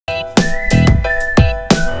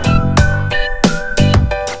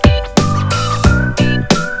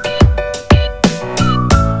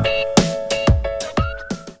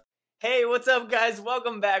up, guys?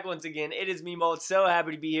 Welcome back once again. It is me, Molt. So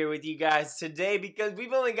happy to be here with you guys today because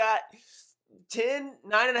we've only got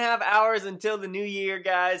 9.5 hours until the new year,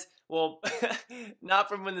 guys. Well, not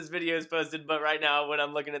from when this video is posted, but right now when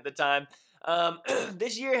I'm looking at the time.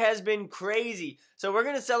 This year has been crazy. So we're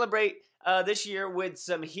going to celebrate this year with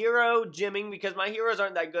some hero gymming because my heroes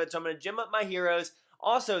aren't that good. So I'm going to gym up my heroes.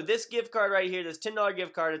 Also, this gift card right here, this $10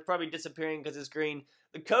 gift card is probably disappearing because it's green.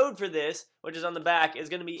 The code for this, which is on the back, is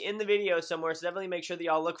going to be in the video somewhere, so definitely make sure that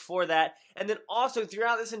y'all look for that. And then also,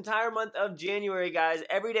 throughout this entire month of January, guys,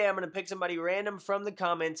 every day I'm going to pick somebody random from the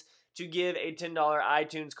comments to give a $10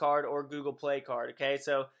 iTunes card or Google Play card, okay?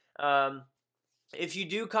 So, if you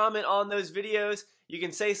do comment on those videos, you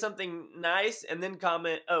can say something nice and then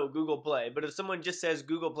comment, oh, Google Play. But if someone just says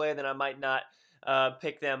Google Play, then I might not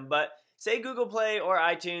pick them. But say Google Play or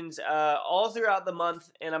iTunes all throughout the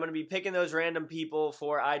month, and I'm going to be picking those random people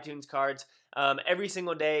for iTunes cards every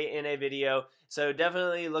single day in a video. So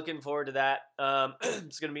definitely looking forward to that.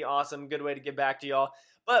 It's going to be awesome. Good way to get back to y'all.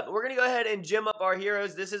 But we're going to go ahead and gym up our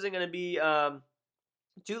heroes. This isn't going to be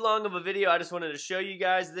too long of a video. I just wanted to show you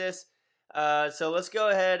guys this. So let's go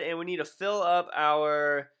ahead and we need to fill up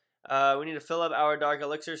our dark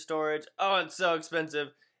elixir storage. Oh, it's so expensive.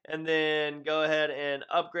 And then go ahead and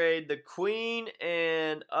upgrade the queen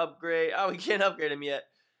and upgrade. Oh, we can't upgrade him yet.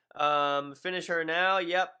 Finish her now.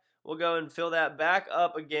 Yep. We'll go and fill that back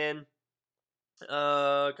up again.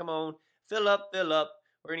 Come on. Fill up, fill up.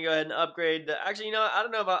 We're going to go ahead and upgrade the. Actually, you know, I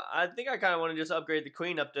don't know if I think I kind of want to just upgrade the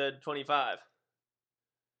queen up to 25.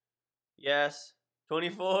 Yes.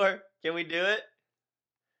 24. Can we do it?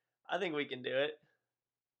 I think we can do it.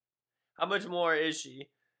 How much more is she?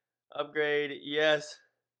 Upgrade. Yes.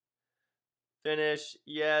 Finish.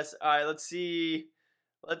 Yes. All right, let's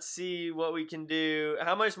see what we can do.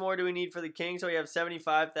 How much more do we need for the king? So we have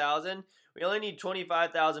 75,000. We only need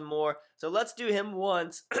 25,000 more. So let's do him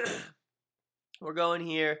once. We're going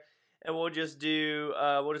here and we'll just do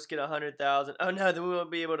we'll just get 100,000. Oh no, then we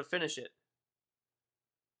won't be able to finish it.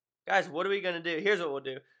 Guys, what are we going to do? Here's what we'll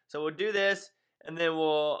do. So we'll do this and then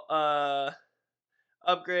we'll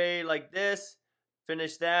upgrade like this.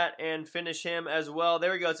 Finish that and finish him as well.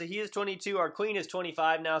 There we go. So he is 22. Our queen is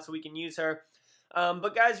 25 now, so we can use her.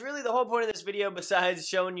 But guys, really the whole point of this video, besides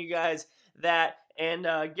showing you guys that and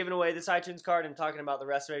giving away this iTunes card and talking about the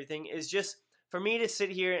rest of everything, is just for me to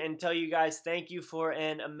sit here and tell you guys thank you for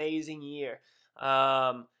an amazing year.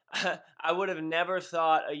 I would have never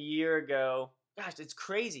thought a year ago. Gosh, it's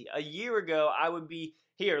crazy. A year ago, I would be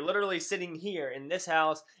here, literally sitting here in this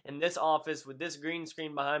house, in this office, with this green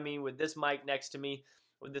screen behind me, with this mic next to me,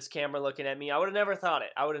 with this camera looking at me. I would have never thought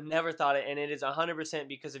it. I would have never thought it, and it is 100%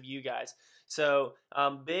 because of you guys. So,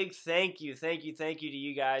 big thank you to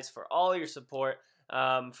you guys for all your support,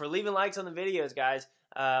 for leaving likes on the videos, guys.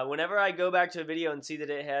 Whenever I go back to a video and see that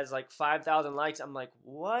it has like 5,000 likes, I'm like,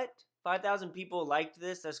 what? 5,000 people liked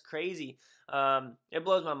this? That's crazy. It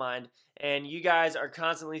blows my mind. And you guys are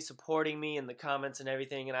constantly supporting me in the comments and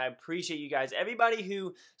everything, and I appreciate you guys. Everybody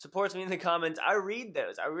who supports me in the comments, I read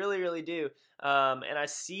those. I really, really do. And I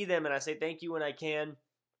see them, and I say thank you when I can.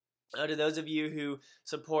 To those of you who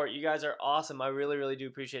support, you guys are awesome. I really, really do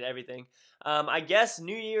appreciate everything. I guess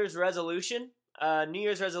New Year's resolution. New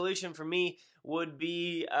Year's resolution for me would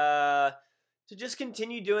be to just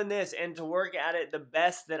continue doing this and to work at it the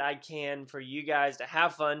best that I can for you guys, to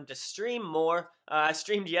have fun, to stream more. I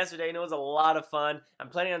streamed yesterday and it was a lot of fun. I'm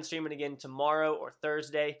planning on streaming again tomorrow or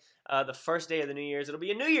Thursday, the first day of the New Year's. It'll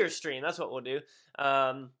be a New Year's stream. That's what we'll do.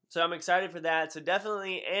 So I'm excited for that. So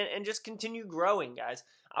definitely, and just continue growing, guys.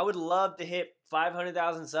 I would love to hit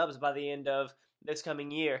 500,000 subs by the end of this coming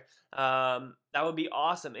year. That would be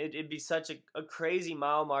awesome. It'd be such a crazy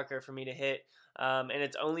mile marker for me to hit. And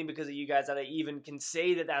it's only because of you guys that I even can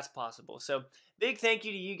say that that's possible. So big thank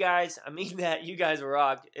you to you guys. I mean that you guys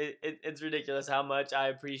rock. It's ridiculous how much I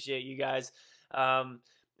appreciate you guys. And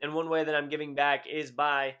one way that I'm giving back is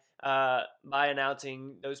by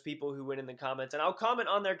announcing those people who win in the comments. And I'll comment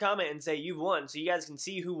on their comment and say you've won, so you guys can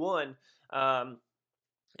see who won.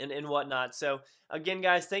 And whatnot. So again,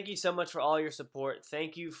 guys, thank you so much for all your support.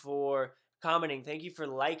 Thank you for commenting. Thank you for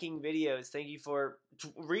liking videos. Thank you for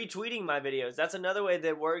retweeting my videos. That's another way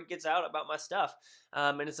that word gets out about my stuff.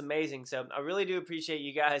 And it's amazing. So I really do appreciate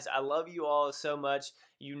you guys. I love you all so much.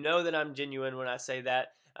 You know that I'm genuine when I say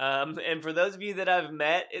that. And for those of you that I've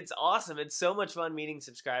met, it's awesome. It's so much fun meeting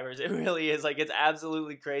subscribers. It really is. Like, it's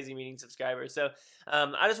absolutely crazy meeting subscribers. So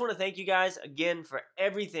I just want to thank you guys again for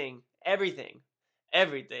everything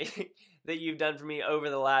that you've done for me over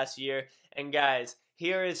the last year. And guys,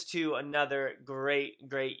 here is to another great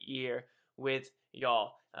year with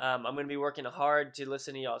y'all. I'm going to be working hard to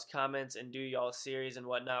listen to y'all's comments and do y'all's series and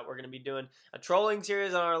whatnot. We're going to be doing a trolling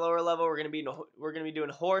series on our lower level. We're going to be doing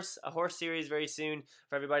a horse series very soon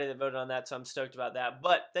for everybody that voted on that, so I'm stoked about that.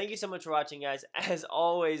 But thank you so much for watching, guys. As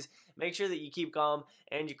always, make sure that you keep calm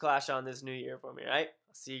and you clash on this new year for me, all right?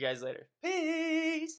 I'll see you guys later. Peace!